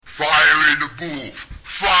Fire in the booth!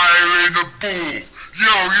 Fire in the booth!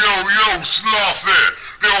 Yo, Sluffy!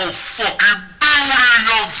 The whole fucking building's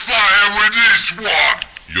on fire with this one!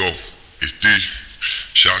 Yo, it's D.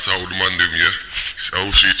 Shout out to the man them, yeah?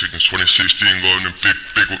 LC Tickets 2016 going and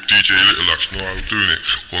big up DJ Little Lax, know how we're doing it.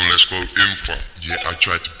 Go on, let's go improv. Yeah, I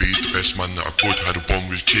tried to be the best man that I could. Had a bomb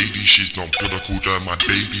with KD, she's not good, I called her my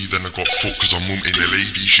baby. Then I got fucked cause I'm mum in the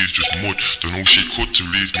lady. She's just mud, done all she could to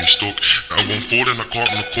leave me stuck. Now I won't fall and I can't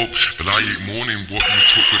look up, but I ain't mourning what you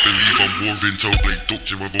took. But believe I'm warring, tell Blade Duck,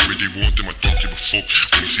 yeah, I've already warned him, I don't give a fuck.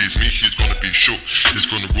 When he sees me, he's gonna be shook. He's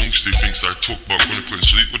gonna run cause he thinks I took. But I'm gonna put him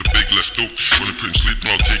sleep with a big left hook. Gonna put him sleep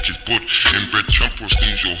and I'll take his bud. Inbred champ or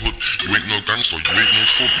stings your hood. You ain't no gangster, you ain't no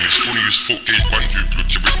fuck. And it's funny as fuck, gauge bang you blood.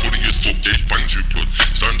 Yeah, it's funny as fuck, gauge bang you blood.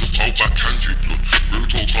 Stand up, how backhand you blood. Real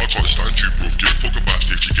talk, I can't stand you, bro. Give a fuck about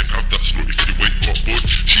it, you can have that slut. If you ain't got bud,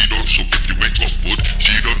 she don't suck. If you ain't got bud,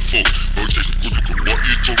 she don't fuck. Bro, take a good look at what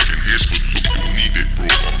you talking. Here's good look, you need it, bro.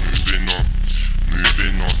 I'm moving on.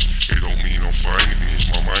 It don't mean I'm fine, it means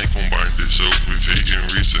my mind combines itself with hate in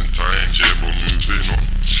recent times. Yeah, bro, moving on.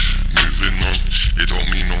 It don't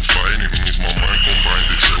mean I'm fine, it means my mind combines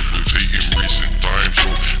itself with hate in recent times.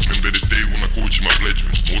 Yo, remember the day when I called you my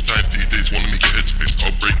brethren? More time these days wanna make your head spin.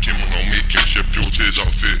 I'll break him and I'll make him shed pure tears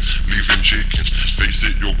outfit, leave him shaking. Face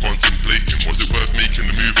it, you're contemplating. Was it worth making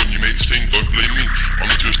the move on your mate's thing? Don't blame me,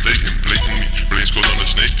 I'm just dating blatantly. Brain's gone on a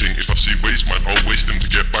snake thing. If I see waste man, I'll waste him to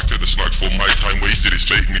get back at the slag for my time wasted. It's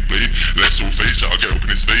making me blade. Let's all face it, I'll get up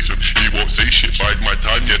in his face and he won't say shit. Bide my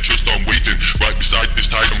time, yeah, trust I'm waiting. Right beside this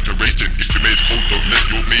tide I'm curating. If your mate's cold, don't let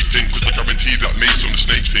your mate think. Cause I guarantee that mate's on the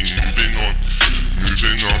snake thing. Moving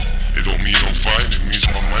on. It don't mean I'm fine, it means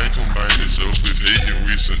my mind combines itself with hate in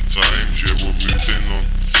recent times. Yeah, we're moving on.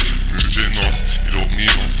 It don't mean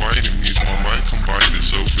I'm fine, it means my mind combines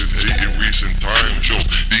itself with hate in recent times. Yo,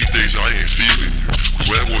 these days I ain't feeling you. Cause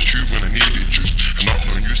where was you when I needed you? And I've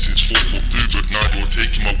known you since 4'2", but now you're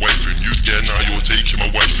taking my wife and you. Yeah, now you're taking my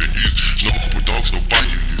wife and you. Another couple dogs, no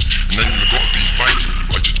biting you. And then you gotta be fighting you.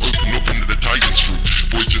 I just open up into the Titans fruit.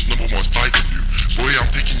 Boy, just number one's fighting you. Boy, I'm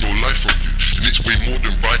taking your life from you. And it's way more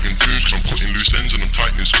than writing tunes. Cause I'm cutting loose ends and I'm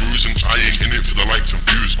tightening screws. And I ain't in it for the likes and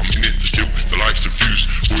views. I'm in it to kill the likes of views.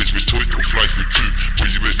 Boys with toys that'll fly through too. Boy,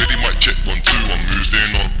 you really might check 1, 2. I'm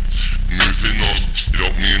moving on. It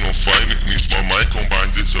don't mean I'm fine, it means my mind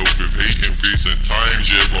combines itself with hate in recent times.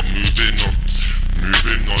 Yeah, I'm moving on.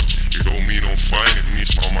 It don't mean I'm fine, it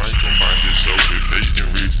means my mind combines itself with hate in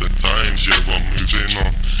recent times. Yeah, I'm moving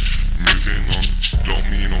on. It don't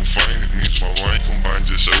mean I'm fine, it means my mind combines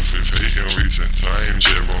itself with hate in recent times.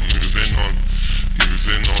 Yeah, I'm moving on.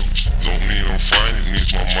 Don't mean I'm fine, it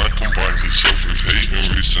means my mind combines itself with hate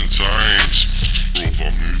in recent times. Bro,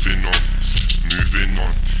 I'm moving on.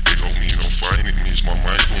 It don't mean I'm fine, it means my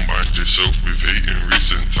mind combines itself with hate in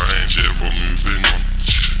recent times. Yeah, I'm moving on.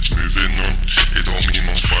 It don't mean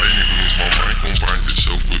I'm fine, it means my mind combines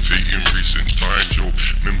itself with hate in recent times. Yo,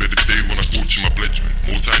 remember the day when I called you my brethren?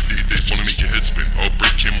 More time these days wanna make your head spin. I'll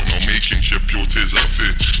break him and I'll make him shed pure tears out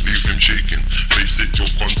fear, leave him shaking. Face it,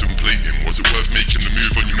 you're contemplating. Was it worth making the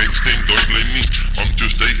move on your mate's thing? Don't blame me, I'm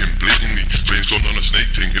just dating blatantly. Brain's gone on a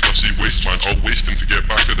snake thing. If I see waste man, I'll waste him to get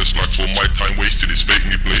back at the slack for my time wasted. It's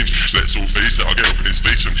making me blame. Let's all face it, I'll get up in his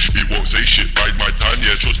face and he won't say shit. Bide my time,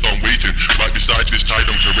 yeah, trust I'm waiting. Right beside this tide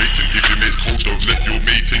I'm curating. If your mate's cold, don't let your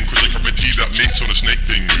mate in. Cause I guarantee that mate's on a snake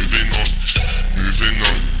thing. Moving on.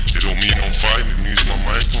 It don't mean I'm fine, it means my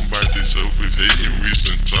mind combines itself with hate in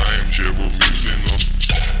recent times. Yeah, we're moving on.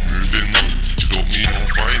 It don't mean I'm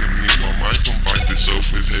fine, it means my mind combines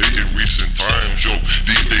itself with hate in recent times. Yo,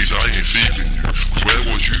 these days I ain't feeling you. Cause where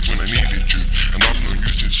was you when I needed you? And I've known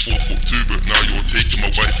you since 4'2", but now you're taking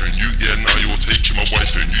my wife and you. Yeah, now you're taking my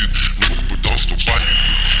wife and you. Another couple dogs still biting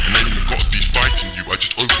you. And then you gotta be fighting you. I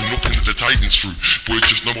just open up into the Titans fruit. Boy,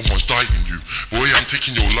 just number one's dieting you. Boy, I'm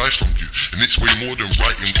taking your life from you. And it's way more than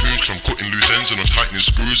writing tunes. Cause I'm cutting loose ends and I'm tightening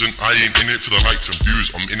screws. And I ain't in it for the likes and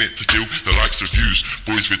views. I'm in it to kill the likes of views.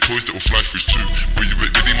 Boys with toys that'll fly through too. Boy, you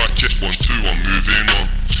really might check 1, 2. I'm moving on.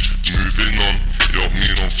 It don't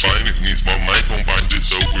mean I'm fine, it means my mind combines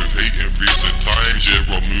itself with hate in recent times. Yeah,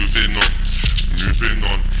 I'm moving on.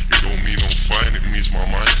 It don't mean I'm fine, it means my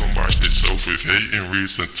mind combines itself with hate in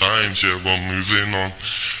recent times. Yeah, I'm moving on.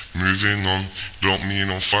 It don't mean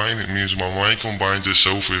I'm fine, it means my mind combines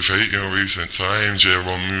itself with hate in recent times. Yeah,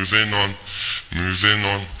 I'm moving on.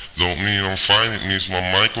 Don't mean I'm fine, it means my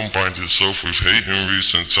mind combines itself with hate in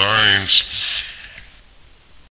recent times.